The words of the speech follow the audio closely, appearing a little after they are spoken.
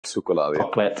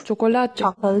Chocolate. Chocolate.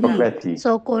 Chocolate.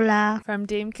 Chocola. From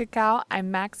Dame Cacao, I'm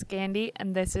Max Gandy,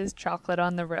 and this is Chocolate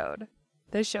on the Road,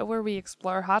 the show where we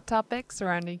explore hot topics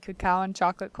surrounding cacao and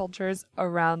chocolate cultures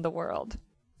around the world.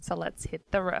 So let's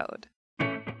hit the road.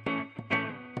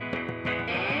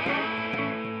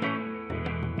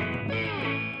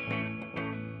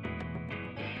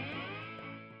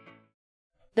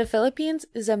 The Philippines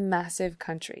is a massive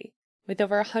country with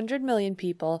over 100 million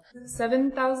people,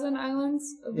 7,000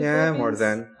 islands of the Yeah, Philippines? more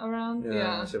than. Around,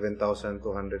 yeah.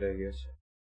 7,200, I guess.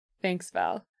 Thanks,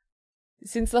 Val.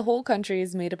 Since the whole country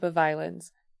is made up of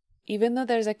islands, even though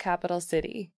there's a capital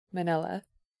city, Manila,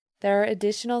 there are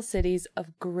additional cities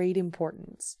of great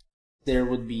importance. There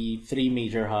would be three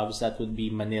major hubs. That would be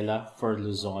Manila for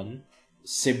Luzon,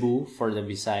 Cebu for the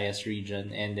Visayas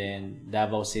region, and then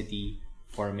Davao City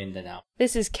for Mindanao.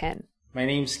 This is Ken. My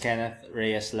name's Kenneth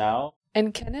Reyes Lau.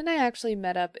 And Ken and I actually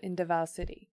met up in Davao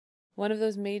City, one of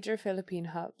those major Philippine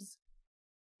hubs.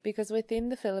 Because within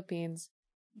the Philippines,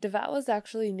 Davao is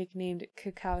actually nicknamed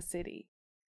Cacao City,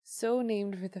 so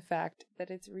named for the fact that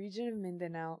its region of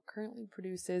Mindanao currently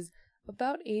produces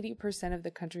about 80% of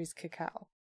the country's cacao.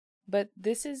 But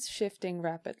this is shifting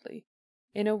rapidly,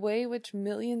 in a way which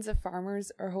millions of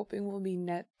farmers are hoping will be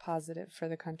net positive for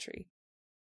the country.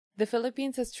 The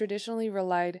Philippines has traditionally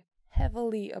relied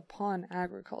heavily upon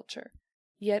agriculture,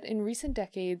 yet in recent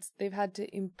decades they've had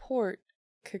to import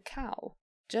cacao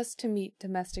just to meet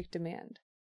domestic demand,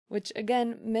 which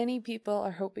again many people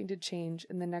are hoping to change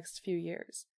in the next few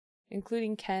years,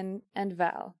 including Ken and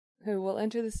Val, who will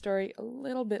enter the story a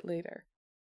little bit later.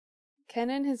 Ken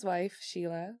and his wife,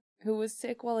 Sheila, who was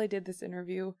sick while I did this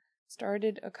interview,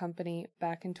 started a company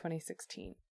back in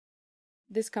 2016.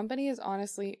 This company is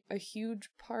honestly a huge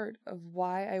part of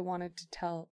why I wanted to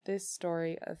tell this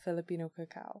story of Filipino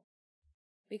cacao,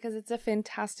 because it's a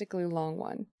fantastically long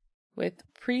one, with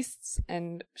priests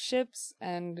and ships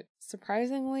and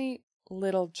surprisingly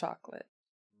little chocolate.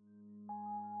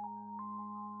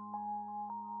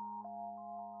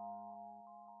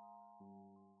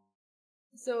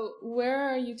 So, where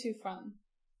are you two from?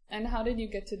 And how did you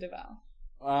get to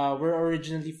Davao? We're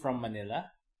originally from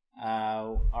Manila.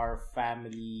 Our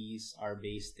families are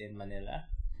based in Manila.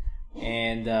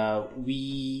 And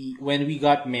when we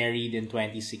got married in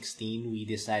 2016, we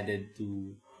decided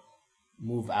to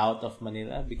move out of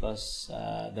Manila because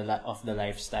of the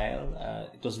lifestyle.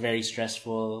 It was very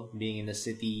stressful being in the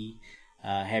city,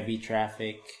 heavy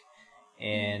traffic,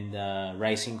 and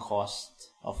rising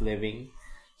cost of living.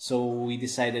 So we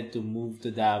decided to move to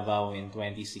Davao in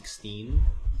 2016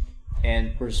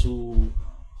 and pursue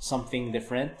something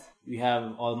different. We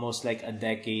have almost like a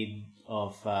decade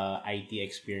of IT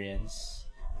experience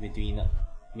between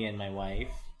me and my wife.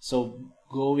 So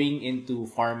going into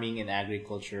farming and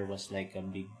agriculture was like a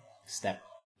big step.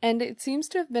 And it seems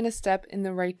to have been a step in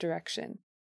the right direction.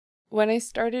 When I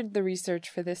started the research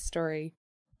for this story,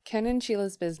 Ken and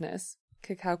Sheila's business,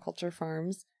 Cacao Culture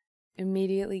Farms,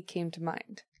 immediately came to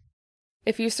mind.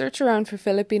 If you search around for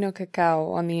Filipino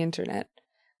cacao on the internet,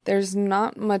 there's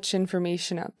not much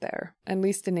information out there, at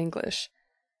least in English.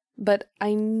 But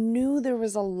I knew there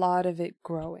was a lot of it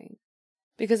growing,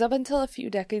 because up until a few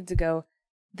decades ago,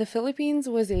 the Philippines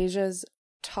was Asia's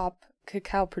top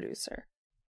cacao producer.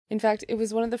 In fact, it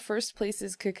was one of the first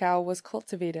places cacao was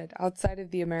cultivated outside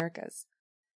of the Americas.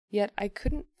 Yet I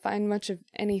couldn't find much of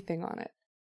anything on it.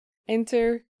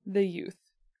 Enter the youth.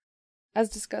 As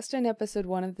discussed in episode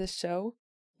 1 of this show,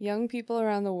 young people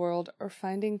around the world are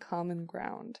finding common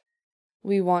ground.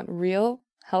 We want real,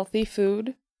 healthy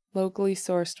food, locally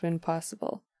sourced when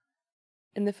possible.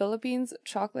 In the Philippines,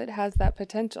 chocolate has that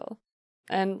potential.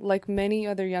 And like many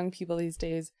other young people these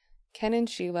days, Ken and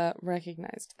Sheila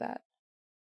recognized that.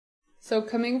 So,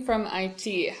 coming from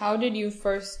IT, how did you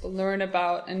first learn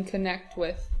about and connect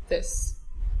with this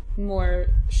more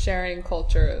sharing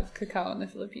culture of cacao in the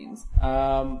Philippines?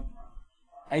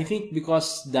 I think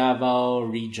because Davao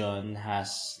region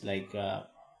has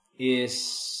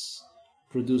is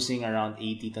producing around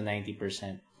 80 to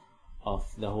 90% of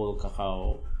the whole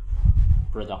cacao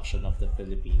production of the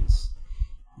Philippines.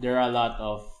 There are a lot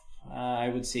of, I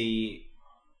would say,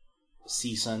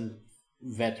 seasoned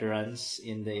veterans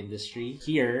in the industry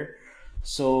here.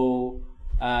 So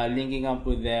linking up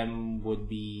with them would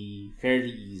be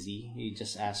fairly easy. You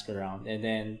just ask around. And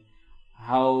then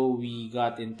how we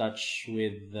got in touch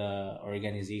with the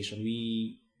organization,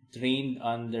 we trained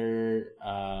under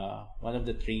one of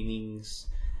the trainings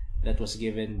that was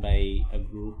given by a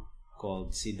group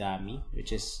called SIDAMI,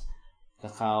 which is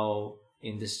Cacao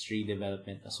Industry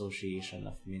Development Association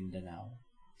of Mindanao.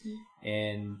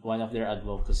 And one of their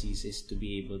advocacies is to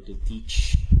be able to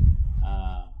teach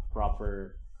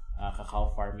proper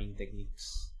cacao farming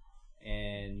techniques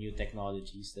and new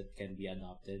technologies that can be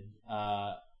adopted.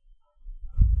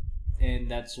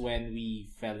 And that's when we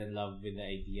fell in love with the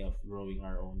idea of growing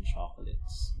our own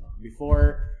chocolates.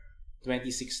 Before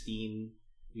 2016,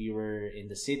 we were in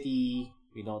the city.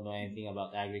 We don't know anything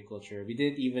about agriculture. We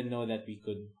didn't even know that we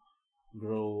could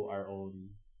grow our own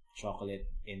chocolate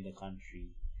in the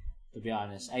country. To be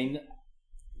honest,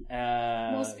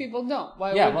 Most people don't.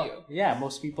 Why yeah, would you? yeah,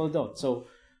 most people don't. So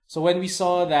when we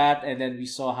saw that, and then we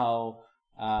saw how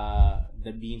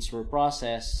the beans were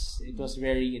processed, it was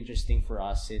very interesting for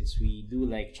us since we do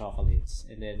like chocolates.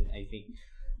 And then I think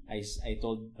I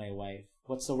told my wife,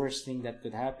 what's the worst thing that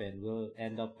could happen? We'll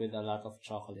end up with a lot of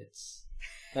chocolates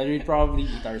that we'd probably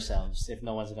eat ourselves if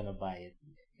no one's gonna buy it.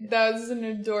 That's an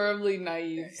adorably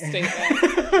naive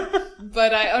statement.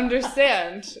 But I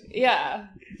understand. Yeah.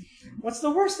 What's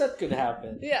the worst that could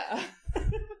happen? Yeah.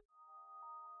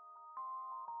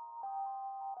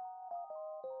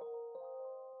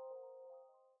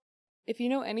 If you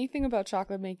know anything about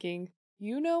chocolate making,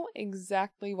 you know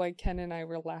exactly why Ken and I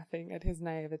were laughing at his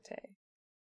naivete.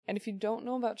 And if you don't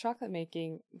know about chocolate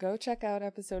making, go check out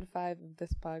episode 5 of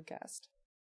this podcast.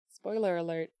 Spoiler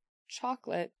alert,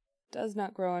 chocolate does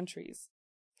not grow on trees.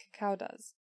 Cacao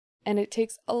does. And it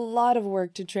takes a lot of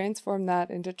work to transform that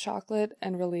into chocolate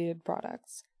and related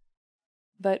products.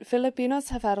 But Filipinos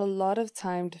have had a lot of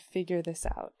time to figure this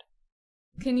out.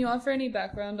 Can you offer any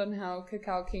background on how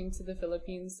cacao came to the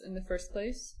Philippines in the first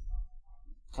place?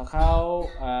 Cacao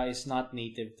is not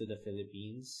native to the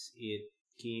Philippines. It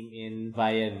came in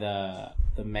via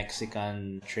the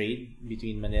Mexican trade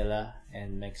between Manila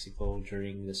and Mexico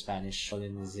during the Spanish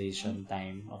colonization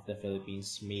time of the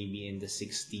Philippines, maybe in the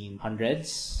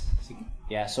 1600s.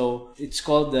 Yeah, so it's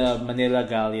called the Manila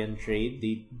Galleon trade.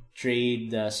 They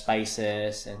trade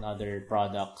spices and other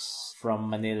products from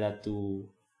Manila to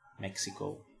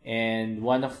Mexico. And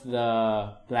one of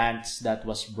the plants that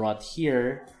was brought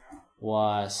here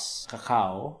was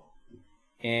cacao.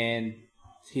 And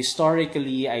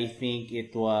historically, I think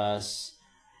it was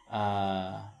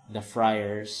the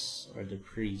friars or the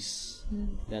priests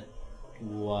that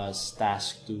was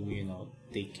tasked to,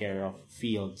 take care of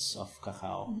fields of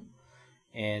cacao.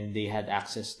 And they had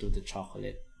access to the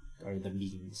chocolate or the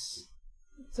beans.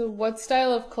 So what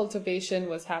style of cultivation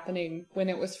was happening when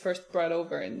it was first brought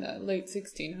over in the late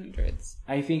 1600s?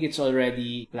 I think it's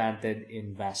already planted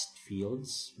in vast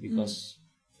fields because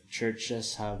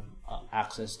churches have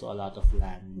access to a lot of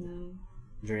land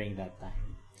during that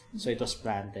time. So it was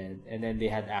planted, and then they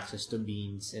had access to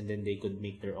beans, and then they could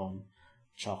make their own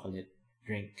chocolate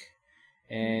drink.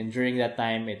 And during that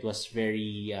time, it was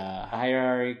very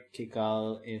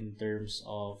hierarchical in terms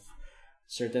of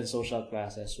certain social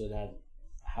classes would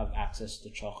have access to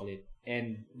chocolate.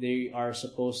 And they are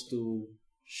supposed to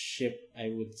ship, I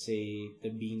would say, the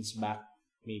beans back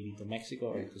maybe to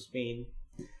Mexico or to Spain.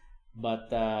 But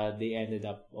they ended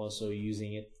up also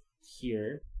using it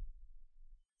here.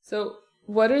 So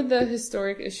what are the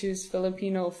historic issues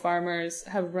Filipino farmers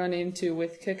have run into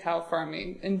with cacao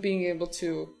farming and being able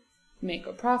to make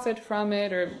a profit from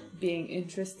it or being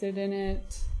interested in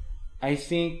it? I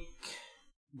think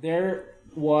there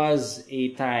was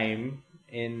a time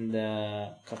in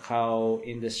the cacao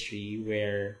industry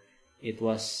where it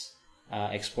was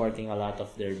exporting a lot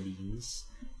of their beans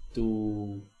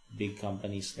to big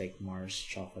companies like Mars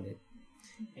Chocolate.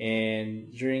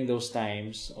 And during those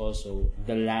times, also,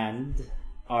 the land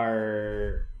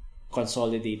are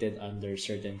consolidated under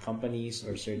certain companies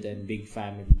or certain big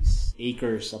families,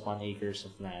 acres upon acres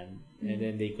of land, and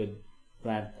then they could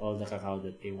plant all the cacao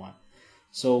that they want.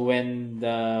 So when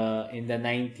in the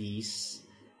 90s,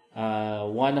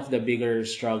 one of the bigger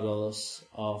struggles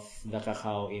of the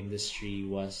cacao industry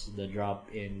was the drop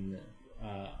in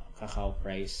cacao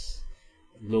price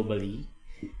globally,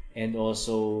 and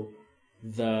also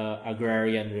the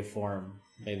agrarian reform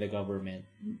by the government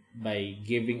by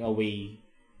giving away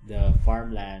the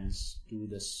farmlands to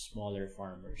the smaller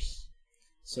farmers.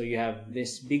 So you have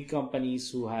these big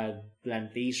companies who had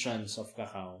plantations of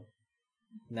cacao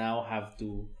now have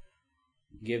to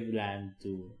give land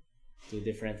to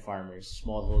different farmers,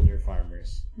 smallholder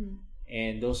farmers.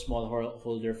 And those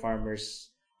smallholder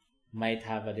farmers might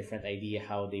have a different idea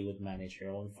how they would manage their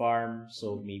own farm.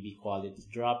 So maybe quality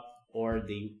dropped, or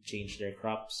they change their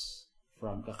crops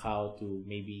from cacao to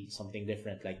maybe something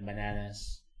different like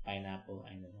bananas, pineapple,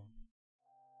 I don't know.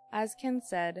 As Ken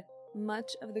said,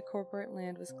 much of the corporate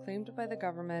land was claimed by the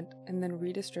government and then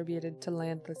redistributed to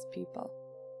landless people.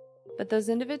 But those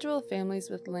individual families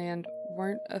with land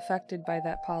weren't affected by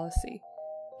that policy,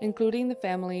 including the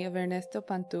family of Ernesto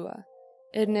Pantua,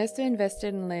 Ernesto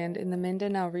invested in land in the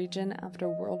Mindanao region after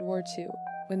World War II,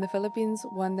 when the Philippines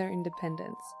won their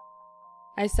independence.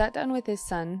 I sat down with his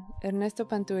son, Ernesto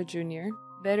Pantua Jr.,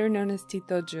 better known as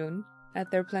Tito Jun,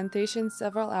 at their plantation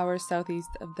several hours southeast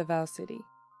of Davao City.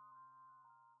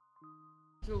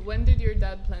 So when did your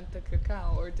dad plant the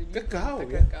cacao, or did you plant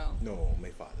the yeah. cacao? No,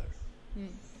 my father.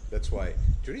 That's why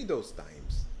during those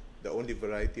times, the only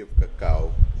variety of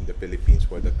cacao in the Philippines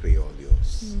were the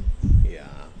criollos. Yeah,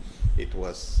 it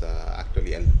was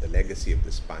actually the legacy of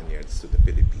the Spaniards to the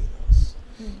Filipinos.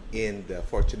 And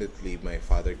fortunately, my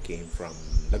father came from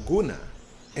Laguna,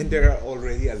 and there are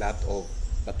already a lot of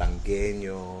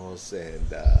Batangueños and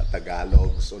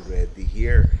Tagalogs already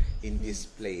here in this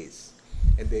place,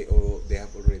 and they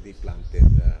have already planted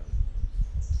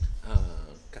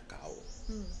cacao.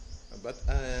 But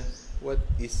what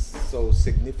is so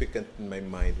significant in my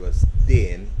mind was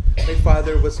then my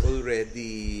father was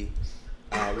already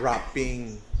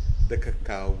wrapping the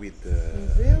cacao with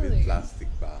Really? plastic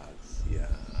bags. Yeah,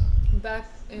 Back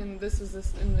in in the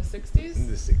 60s. in the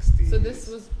 60s.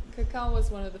 So cacao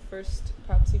was one of the first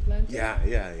crops he planted.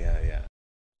 Yeah.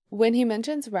 When he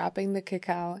mentions wrapping the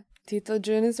cacao, Tito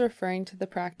Jun is referring to the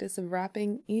practice of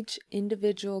wrapping each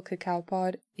individual cacao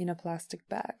pod in a plastic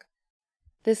bag.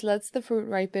 This lets the fruit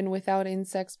ripen without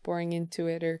insects boring into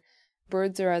it or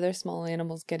birds or other small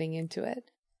animals getting into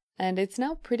it. And it's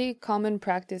now pretty common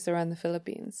practice around the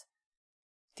Philippines.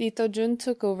 Tito Jun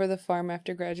took over the farm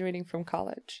after graduating from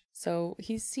college, so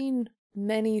he's seen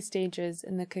many stages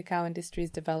in the cacao industry's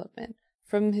development,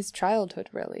 from his childhood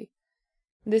really.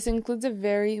 This includes a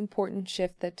very important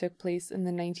shift that took place in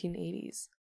the 1980s.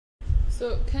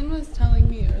 So Ken was telling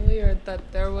me earlier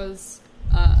that there was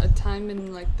a time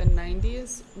in like the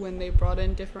 90s when they brought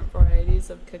in different varieties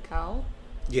of cacao.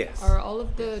 Yes. Are all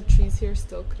of the trees here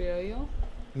still criollo?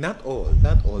 Not all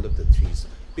of the trees,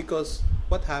 because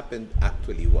what happened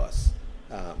actually was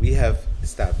we have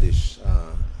established.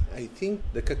 I think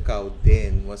the cacao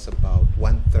then was about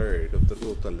 1/3 of the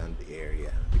total land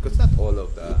area, because not all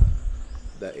of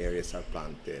the areas are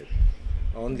planted,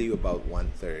 only about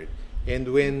 1/3.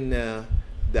 And when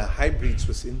the hybrids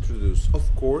was introduced, of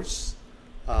course,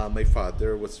 my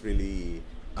father was really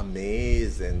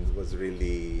amazed and was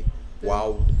really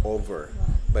wowed over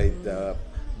by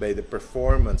the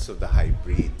performance of the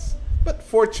hybrids. But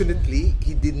fortunately,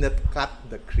 he did not cut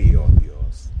the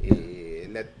criollos. He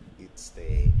let it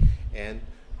stay. And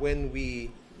when we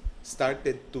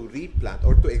started to replant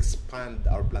or to expand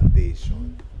our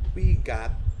plantation, we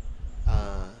got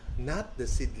not the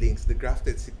seedlings, the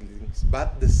grafted seedlings,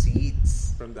 but the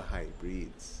seeds from the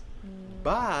hybrids.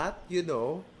 But,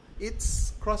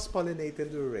 it's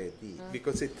cross-pollinated already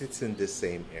because it's in the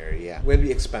same area. When we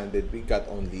expanded, we got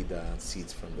only the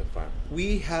seeds from the farm.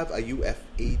 We have a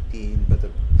UF18, but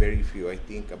very few. I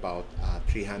think about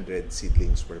 300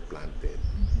 seedlings were planted.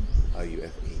 A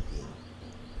UF18.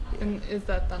 Yeah. And is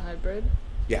that the hybrid?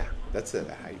 Yeah, that's the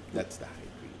hybrid.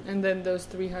 And then those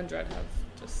 300 have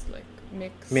just like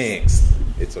mixed. Mixed.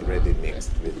 It's already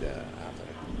mixed with the other.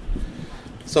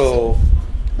 So,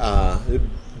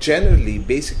 generally,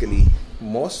 basically,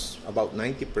 about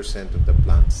 90% of the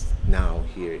plants now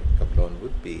here in Cablon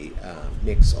would be a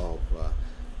mix of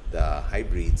the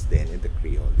hybrids then and the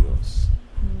criollos.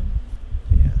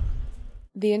 Yeah.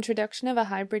 The introduction of a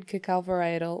hybrid cacao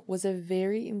varietal was a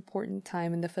very important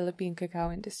time in the Philippine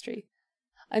cacao industry.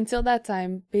 Until that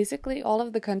time, basically all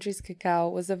of the country's cacao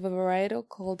was of a varietal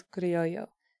called criollo.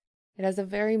 It has a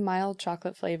very mild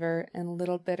chocolate flavor and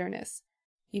little bitterness,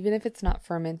 even if it's not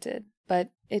fermented, but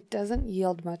it doesn't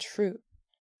yield much fruit.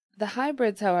 The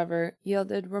hybrids, however,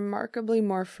 yielded remarkably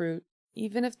more fruit,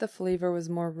 even if the flavor was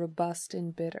more robust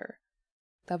and bitter.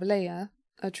 Tablea,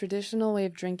 a traditional way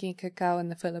of drinking cacao in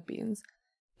the Philippines,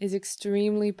 is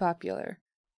extremely popular.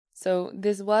 So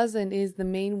this was and is the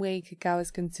main way cacao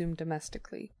is consumed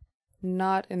domestically,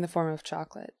 not in the form of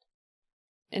chocolate.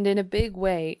 And in a big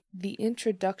way, the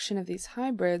introduction of these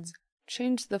hybrids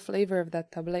changed the flavor of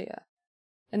that tablea.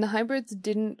 And the hybrids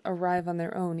didn't arrive on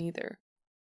their own either.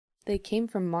 They came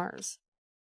from Mars.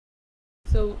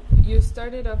 So you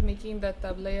started off making that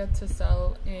tablea to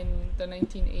sell in the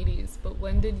 1980s, but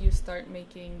when did you start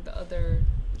making the other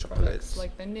products,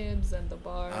 like the nibs and the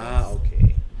bars?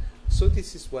 Okay. So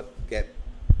this is what get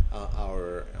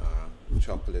our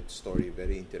chocolate story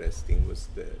very interesting, was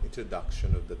the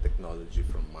introduction of the technology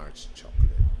from Mars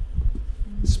chocolate.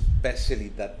 Especially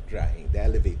that drying, the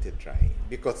elevated drying.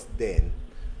 Because then,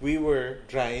 we were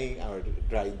drying our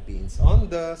dried beans on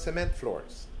the cement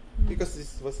floors. Because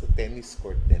this was the tennis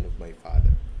court then of my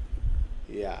father.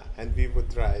 Yeah, and we would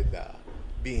dry the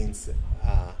beans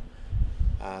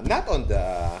not on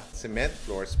the cement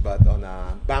floors, but on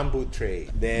a bamboo tray.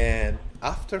 Then,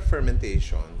 after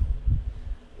fermentation,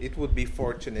 it would be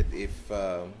fortunate if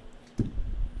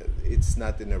it's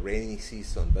not in a rainy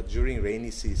season, but during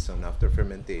rainy season, after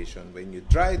fermentation, when you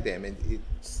dry them and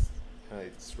it's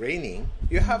raining,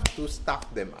 you have to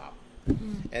stock them up.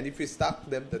 And if you stock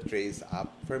them, the trays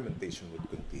up, fermentation would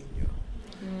continue.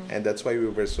 And that's why we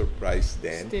were surprised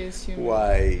then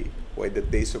why the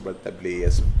taste of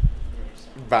Bartableas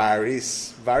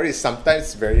varies.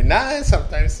 Sometimes very nice,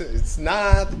 sometimes it's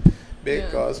not,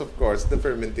 because of course the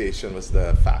fermentation was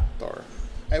the factor.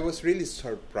 I was really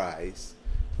surprised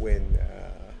when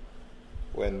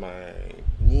my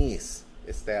niece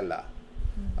Estela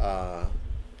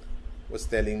was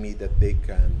telling me that they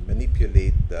can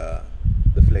manipulate the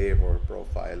flavor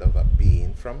profile of a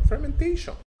bean from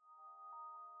fermentation.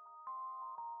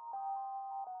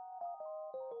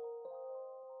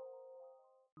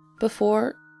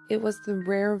 Before, it was the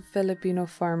rare Filipino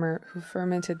farmer who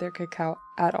fermented their cacao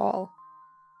at all.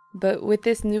 But with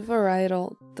this new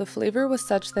varietal, the flavor was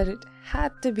such that it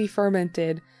had to be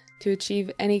fermented to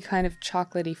achieve any kind of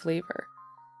chocolatey flavor.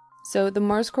 So the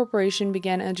Mars Corporation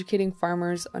began educating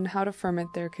farmers on how to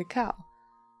ferment their cacao,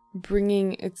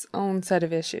 bringing its own set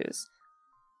of issues.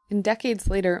 And decades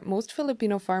later, most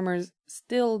Filipino farmers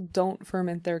still don't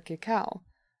ferment their cacao,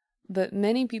 but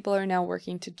many people are now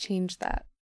working to change that,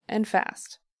 and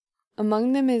fast.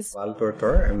 Among them is Val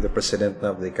Tortor. I'm the president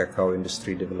of the Cacao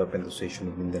Industry Development Association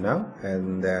of Mindanao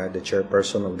and the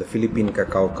chairperson of the Philippine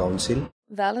Cacao Council.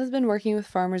 Val has been working with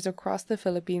farmers across the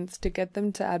Philippines to get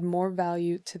them to add more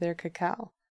value to their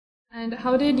cacao. And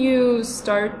how did you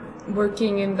start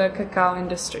working in the cacao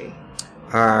industry?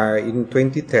 In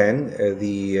 2010,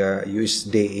 the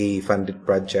USDA funded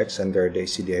projects under the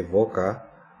ACDI VOCA.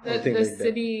 The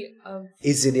city of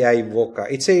ACDI VOCA.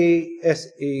 It's a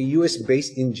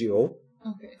US-based NGO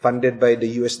funded by the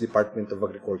US Department of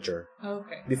Agriculture.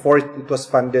 Okay. Before it was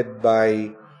funded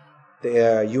by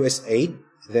the USAID.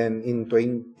 Then in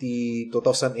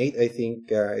 2008, I think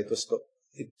it's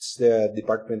the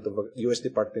US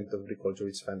Department of Agriculture.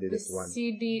 It's funded as one.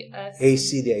 CDS.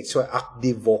 ACDI. So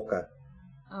Active VOCA.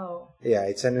 Oh. Yeah,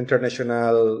 it's an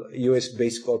international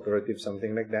US-based cooperative,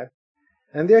 something like that.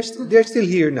 And they're still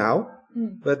here now,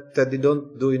 but they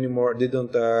don't do anymore. They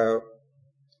don't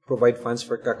provide funds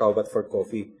for cacao, but for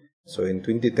coffee. So in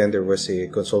 2010, there was a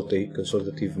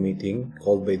consultative meeting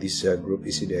called by this group,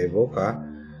 ECDI VOCA,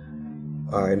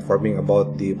 informing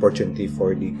about the opportunity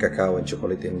for the cacao and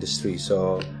chocolate industry.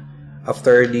 So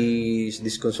after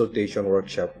this consultation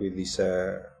workshop with this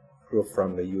group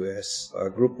from the US, a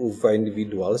group of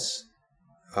individuals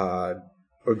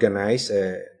organized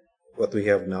what we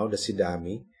have now, the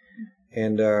SIDAMI.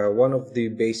 And one of the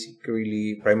basic,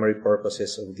 really primary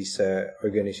purposes of this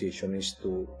organization is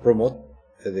to promote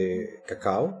the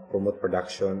cacao, promote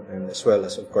production, and as well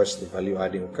as, of course, the value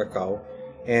adding of cacao,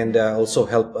 and also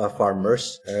help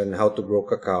farmers on how to grow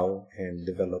cacao and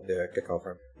develop the cacao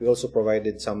farm. We also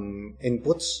provided some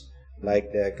inputs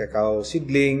like the cacao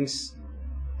seedlings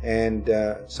and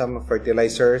some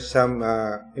fertilizers, some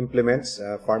implements,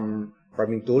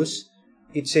 farming tools.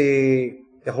 It's a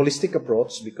holistic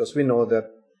approach because we know that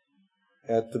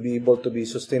to be able to be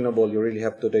sustainable, you really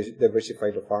have to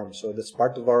diversify the farm. So that's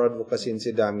part of our advocacy in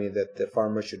SIDAMI, that the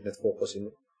farmer should not focus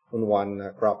on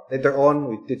one crop. Later on,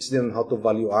 we teach them how to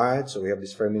value add. So we have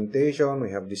this fermentation,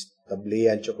 we have this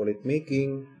tablea and chocolate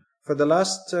making. For the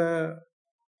last 8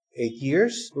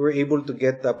 years, we were able to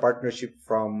get a partnership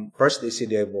from first the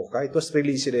ECDI VOCA. It was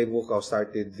really ECDI VOCA who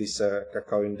started this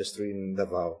cacao industry in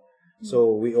Davao.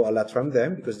 So we owe a lot from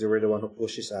them because they were the one who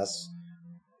pushes us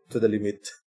to the limit.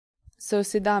 So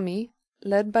SIDAMI,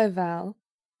 led by Val,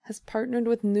 has partnered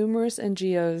with numerous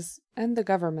NGOs and the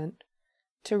government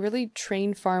to really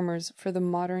train farmers for the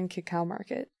modern cacao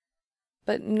market.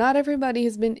 But not everybody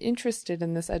has been interested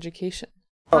in this education.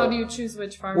 How do you choose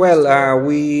which farmers? Well,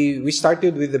 we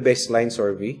started with the baseline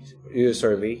survey.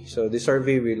 So the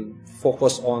survey will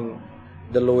focus on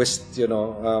the lowest, the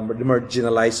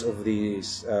marginalized of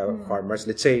these farmers.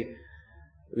 Let's say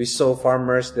we saw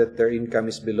farmers that their income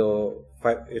is below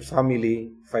a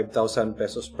family 5,000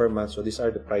 pesos per month. So these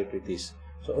are the priorities.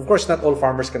 So of course, not all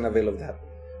farmers can avail of that.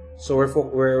 So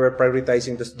we're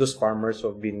prioritizing those farmers who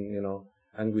have been,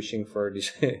 anguishing for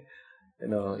this,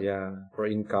 for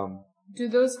income. Do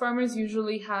those farmers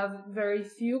usually have very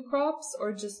few crops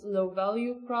or just low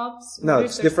value crops? No,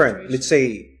 it's different. Let's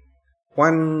say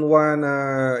one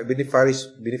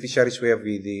beneficiaries we have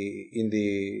in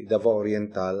the Davao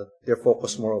Oriental, they're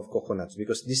focused more of coconuts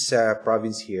because this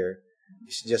province here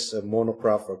is just a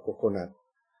monocrop for coconut.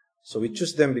 So we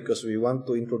choose them because we want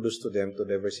to introduce to them to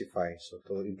diversify. So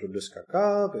to introduce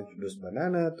cacao, to introduce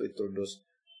banana, to introduce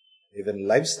even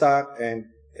livestock and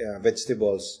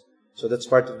vegetables. So that's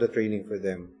part of the training for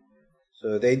them.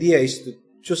 So the idea is to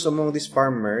choose among these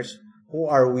farmers who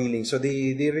are willing. So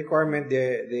the requirement,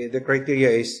 the criteria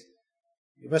is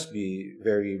you must be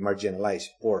very marginalized,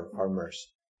 poor farmers.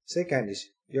 Second is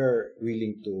you're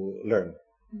willing to learn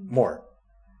more,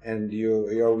 and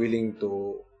you're willing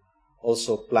to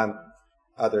also plant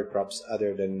other crops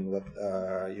other than what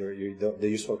the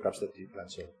usual crops that you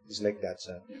plant. So it's like that.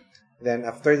 So then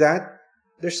after that,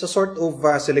 there's a sort of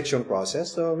selection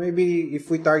process. So maybe if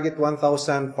we target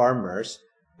 1,000 farmers,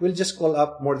 we'll just call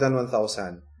up more than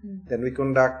 1,000. Then we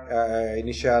conduct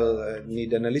initial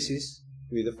need analysis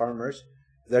with the farmers.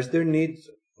 There's their needs.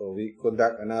 So we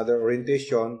conduct another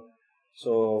orientation.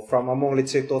 So from among,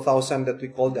 let's say, 2,000 that we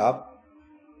called up,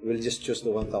 we'll just choose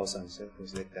the 1,000, so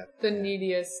things like that. The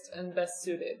neediest and best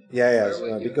suited. Yeah.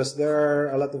 So, because there are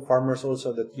a lot of farmers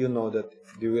also that that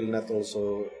they will not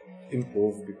also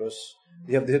improve because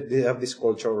they have this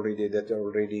culture already that they're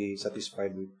already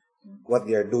satisfied with what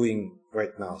they are doing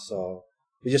right now. So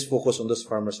we just focus on those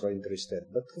farmers who are interested.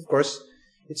 But of course,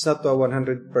 it's not a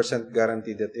 100%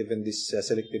 guarantee that even these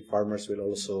selected farmers will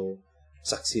also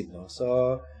succeed. No?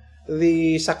 So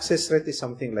the success rate is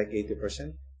something like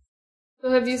 80%. So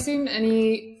have you seen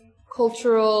any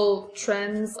cultural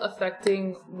trends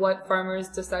affecting what farmers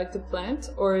decide to plant?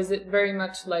 Or is it very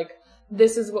much like,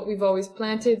 this is what we've always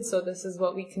planted, so this is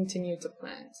what we continue to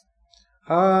plant?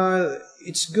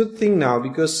 It's a good thing now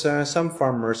because some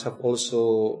farmers have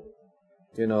also,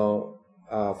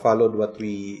 followed what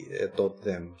we taught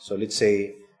them. So let's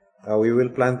say we will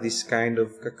plant this kind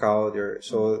of cacao there.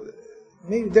 So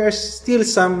maybe there are still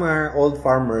some old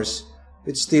farmers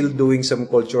with still doing some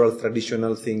cultural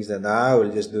traditional things that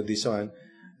we'll just do this one.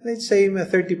 Let's say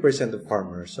 30% of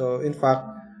farmers. So in fact,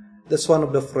 that's one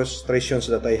of the frustrations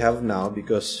that I have now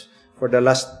because for the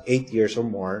last 8 years or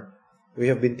more, we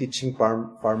have been teaching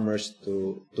farmers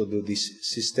to do this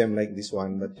system like this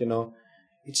one. But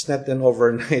it's not an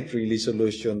overnight really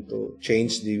solution to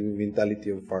change the mentality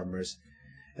of farmers.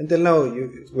 Until now,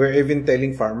 we're even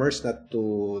telling farmers not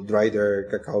to dry their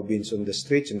cacao beans on the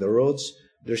streets, in the roads.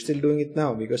 They're still doing it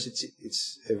now because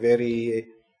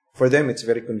for them, it's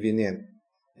very convenient.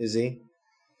 You see?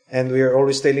 And we are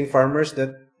always telling farmers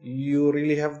that you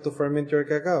really have to ferment your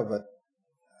cacao. But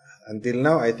until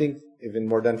now, I think even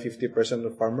more than 50%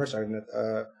 of farmers are not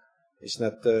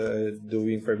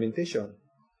doing fermentation.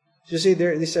 So you see,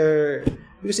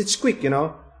 because it's quick,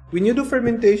 When you do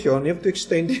fermentation, you have to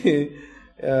extend the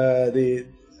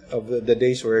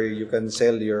days where you can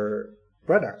sell your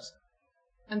products.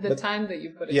 And the time that you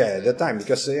put it. Yeah, the time,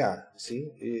 because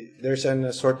there's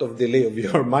a sort of delay of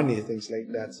your money, things like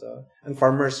that. So, and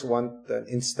farmers want an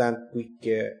instant, quick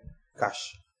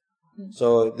cash.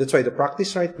 So that's why the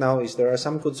practice right now is there are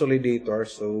some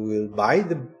consolidators who will buy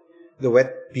the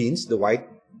wet beans, the white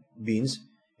beans,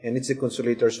 and it's the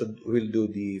consolidators who will do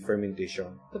the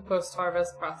fermentation. The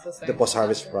post-harvest processing. The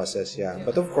post-harvest process, yeah.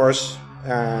 But of course,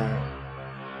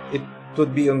 it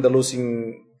would be on the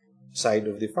losing side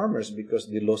of the farmers because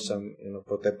they lost some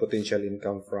potential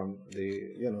income from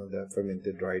the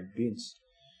fermented dried beans.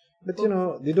 But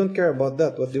they don't care about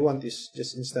that. What they want is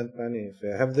just instant money. If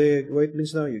I have the white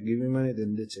beans now, you give me money,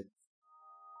 then that's it.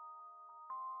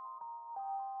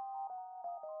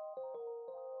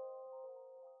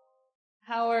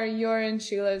 How are your and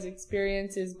Sheila's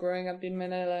experiences growing up in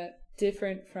Manila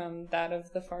different from that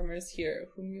of the farmers here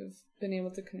whom you've been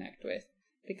able to connect with?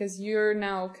 Because you're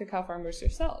now cacao farmers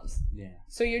yourselves. Yeah.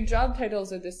 So your job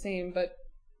titles are the same, but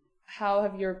how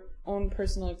have your own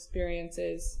personal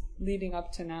experiences leading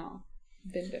up to now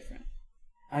been different?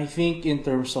 I think in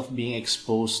terms of being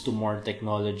exposed to more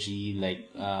technology like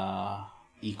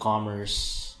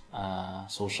e-commerce,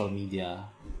 social media,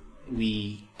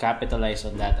 we capitalize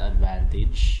on that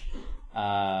advantage.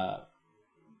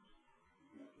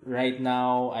 Right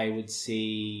now, I would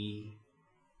say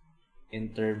in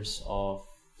terms of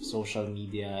social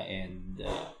media and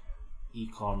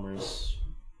e-commerce,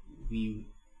 we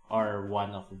are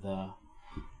one of the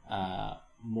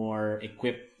more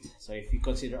equipped. So if you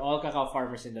consider all cacao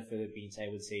farmers in the Philippines, I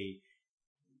would say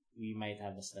we might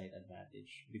have a slight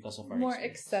advantage because of our more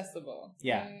experience. Accessible.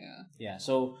 Yeah.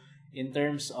 So in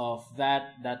terms of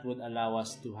that would allow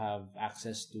us to have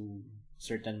access to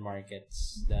certain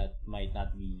markets that might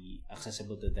not be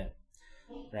accessible to them,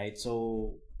 right?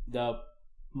 So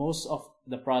most of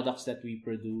the products that we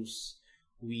produce,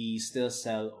 we still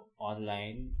sell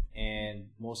online, and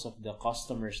most of the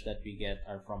customers that we get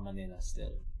are from Manila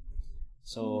still.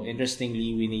 So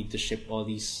interestingly, we need to ship all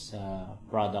these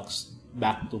products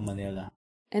back to Manila.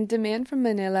 And demand from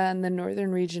Manila and the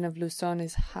northern region of Luzon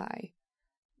is high.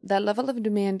 That level of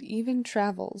demand even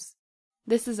travels.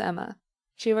 This is Emma.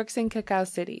 She works in Cacao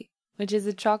City, which is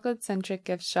a chocolate-centric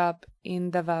gift shop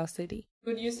in Davao City.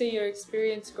 Would you say your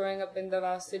experience growing up in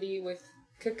Davao City with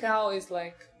cacao is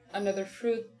like another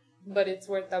fruit, but it's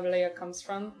where tablea comes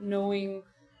from, knowing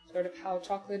sort of how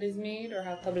chocolate is made or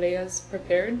how tablea is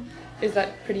prepared? Is that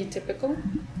pretty typical?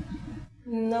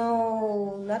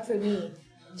 No, not for me.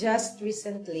 Just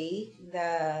recently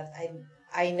that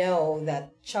I know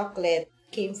that chocolate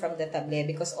came from the tablea,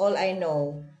 because all I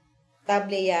know,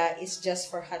 tablea is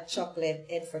just for hot chocolate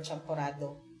and for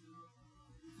champorado.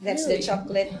 That's Really? the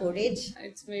chocolate porridge.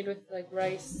 It's made with like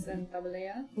rice and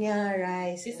tablea. Yeah,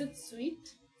 rice. Is it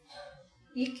sweet?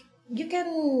 You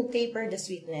can taper the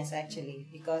sweetness actually,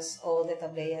 because all the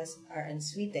tableas are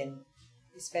unsweetened,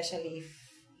 especially if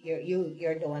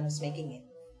you're the one who's making it.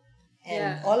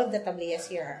 And Yeah. all of the tableas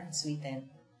here are unsweetened.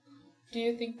 Do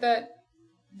you think that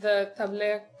the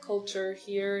tablea culture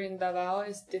here in Davao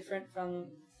is different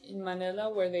from in Manila,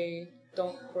 where they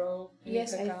don't grow any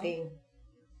Yes, cacao?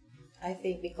 I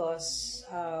think because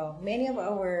many of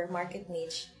our market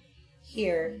niche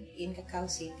here in Cacao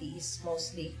City is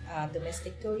mostly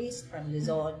domestic tourists from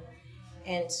Luzon.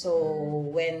 And so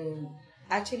when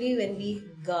we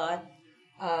got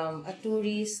a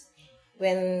tourist,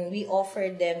 when we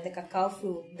offered them the cacao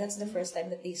fruit, that's the first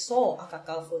time that they saw a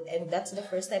cacao fruit, and that's the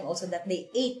first time also that they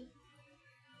ate.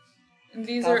 And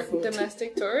these Cacao are fruit.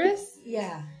 domestic tourists?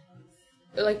 Yeah.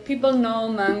 Like people know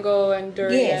mango and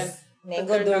durian. Yes. but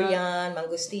Mango, they're not durian,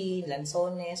 mangosteen,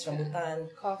 lanzones,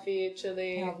 rambutan. coffee,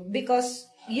 chili. Because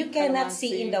you cannot Calamansi.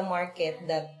 see in the market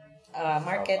that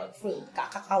market fruit,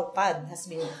 cacao pod has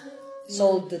been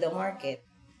sold to the market.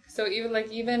 So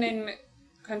even in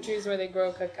countries where they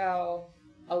grow cacao,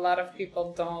 a lot of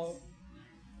people don't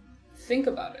think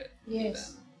about it.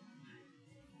 Yes.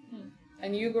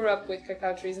 And you grew up with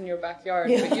cacao trees in your backyard,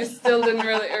 Yeah. but you still didn't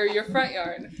really, or your front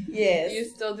yard. Yes. You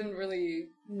still didn't really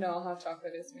know how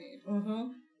chocolate is made.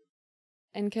 Mm-hmm.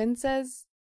 And Ken says,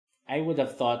 I would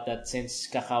have thought that since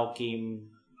cacao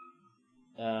came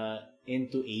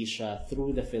into Asia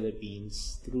through the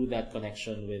Philippines, through that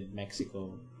connection with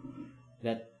Mexico,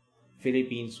 that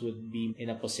Philippines would be in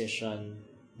a position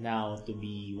now to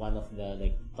be one of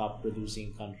the top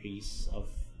producing countries of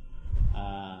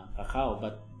cacao.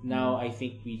 But now I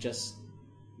think we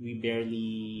barely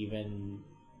even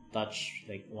touch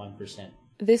 1%.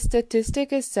 this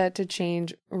statistic is set to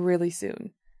change really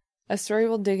soon. A story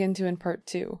we'll dig into in part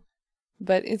 2.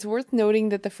 But it's worth noting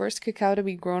that the first cacao to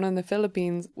be grown in the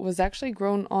Philippines was actually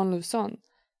grown on Luzon,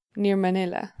 near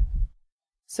Manila.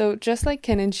 So just like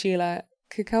Ken and Sheila,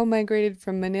 cacao migrated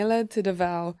from Manila to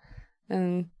Davao,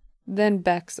 and then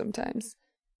back sometimes.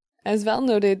 As Val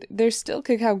noted, there's still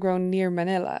cacao grown near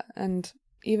Manila, and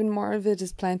even more of it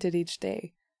is planted each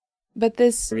day. But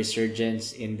this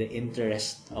Resurgence in the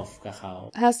interest of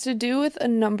cacao. has to do with a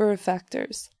number of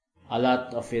factors. A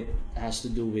lot of it has to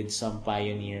do with some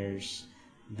pioneers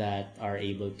that are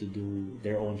able to do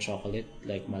their own chocolate,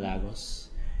 like Malagos,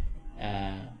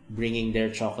 bringing their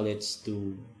chocolates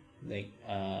to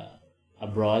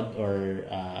abroad or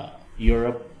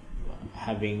Europe,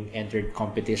 having entered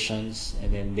competitions,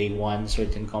 and then they won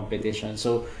certain competitions.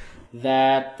 So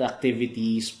that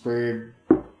activity spurred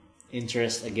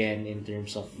interest again in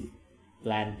terms of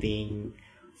planting,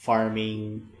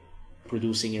 farming,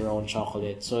 producing your own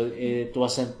chocolate. So it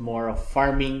wasn't more of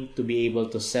farming to be able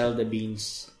to sell the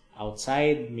beans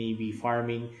outside, maybe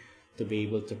farming to be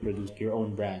able to produce your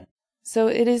own brand. So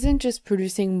it isn't just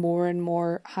producing more and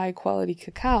more high quality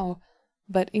cacao,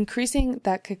 but increasing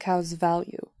that cacao's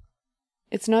value.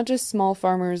 It's not just small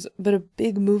farmers, but a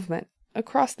big movement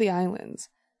across the islands.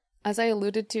 As I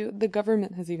alluded to, the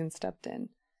government has even stepped in.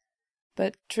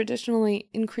 But traditionally,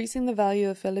 increasing the value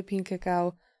of Philippine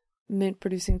cacao meant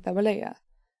producing tablea,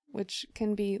 which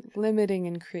can be limiting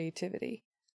in creativity.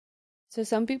 So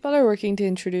some people are working to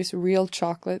introduce real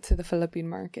chocolate to the Philippine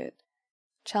market,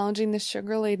 challenging the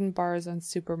sugar-laden bars on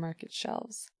supermarket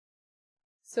shelves.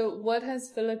 So what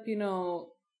has Filipino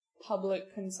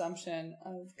public consumption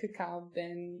of cacao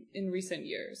been in recent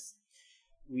years?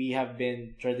 We have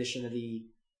been traditionally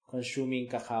consuming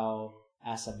cacao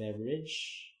as a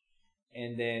beverage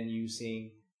and then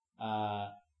using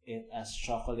it as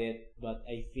chocolate. But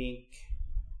I think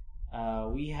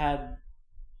we had,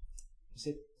 is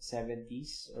it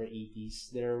 70s or 80s,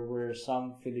 there were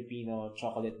some Filipino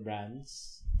chocolate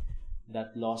brands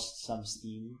that lost some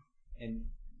steam and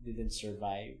didn't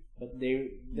survive. But there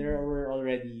were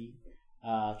already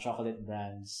chocolate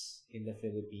brands in the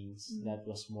Philippines that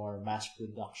was more mass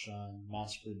production,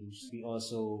 mass produced. We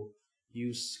also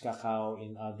use cacao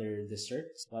in other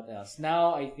desserts. What else?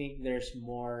 Now I think there's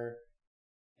more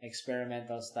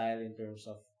experimental style in terms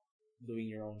of doing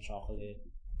your own chocolate.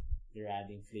 You're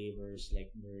adding flavors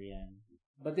like durian.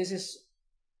 But this is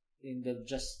in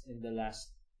the last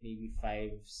maybe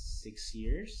 5-6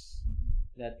 years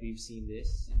that we've seen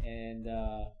this, and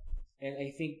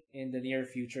I think in the near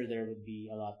future there would be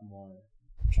a lot more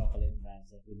chocolate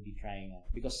brands that would be trying out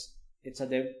because it's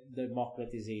a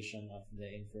democratization of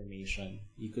the information.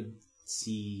 You could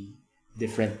see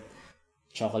different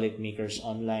chocolate makers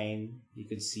online. You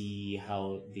could see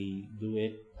how they do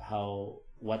it,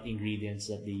 what ingredients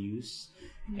that they use,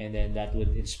 and then that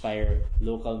would inspire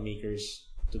local makers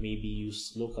to maybe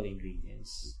use local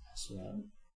ingredients as well.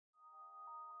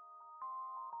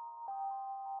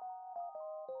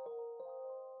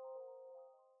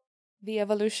 The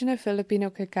evolution of Filipino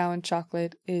cacao and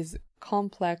chocolate is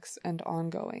complex and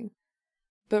ongoing,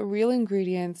 but real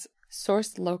ingredients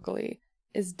sourced locally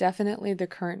is definitely the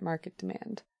current market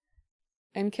demand.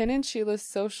 And Ken and Sheila's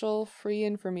social, free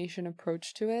information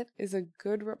approach to it is a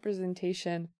good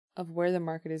representation of where the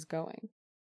market is going.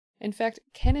 In fact,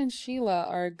 Ken and Sheila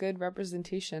are a good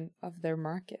representation of their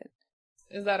market.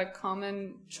 Is that a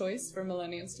common choice for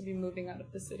millennials to be moving out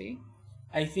of the city?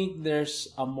 I think there's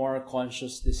a more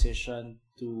conscious decision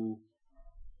to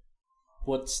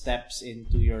put steps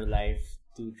into your life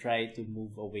to try to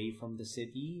move away from the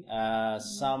city. I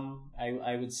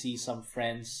would see some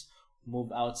friends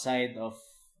move outside of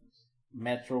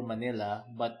Metro Manila,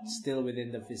 but still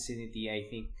within the vicinity. I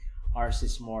think ours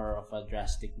is more of a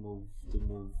drastic move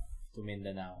to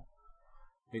Mindanao,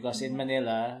 because in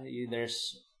Manila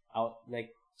there's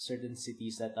certain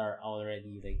cities that are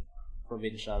already like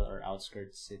provincial or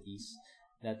outskirts cities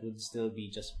that would still be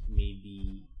just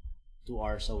maybe 2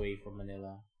 hours away from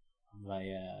Manila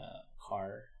via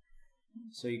car.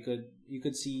 So you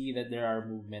could see that there are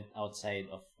movement outside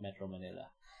of Metro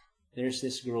Manila. There's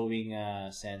this growing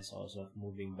sense also of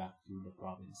moving back to the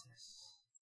provinces.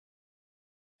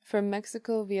 From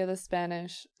Mexico via the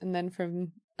Spanish, and then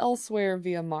from elsewhere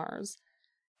via Mars,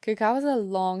 cacao has a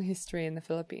long history in the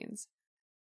Philippines.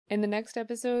 In the next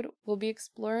episode, we'll be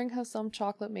exploring how some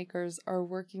chocolate makers are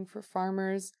working for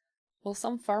farmers, while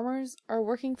some farmers are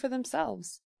working for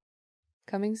themselves.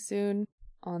 Coming soon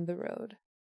on the road.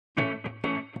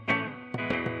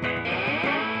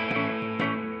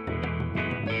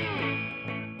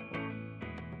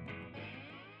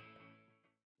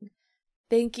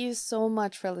 Thank you so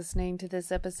much for listening to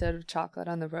this episode of Chocolate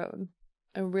on the Road.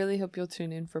 I really hope you'll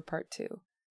tune in for part 2.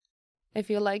 If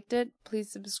you liked it,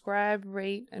 please subscribe,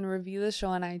 rate, and review the show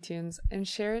on iTunes, and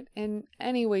share it in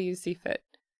any way you see fit.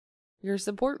 Your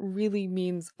support really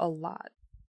means a lot.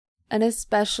 An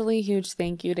especially huge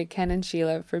thank you to Ken and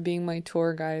Sheila for being my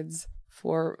tour guides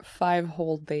for 5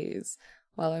 whole days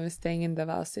while I was staying in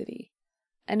Davao City.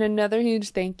 And another huge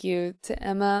thank you to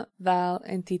Emma, Val,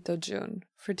 and Tito June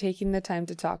for taking the time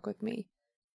to talk with me.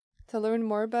 To learn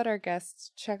more about our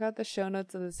guests, check out the show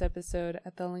notes of this episode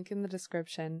at the link in the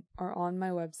description or on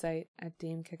my website at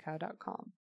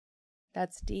damecacao.com.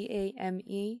 That's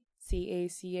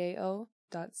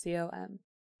DAMECACAO.com.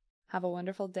 Have a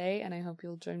wonderful day, and I hope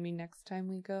you'll join me next time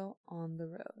we go on the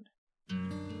road.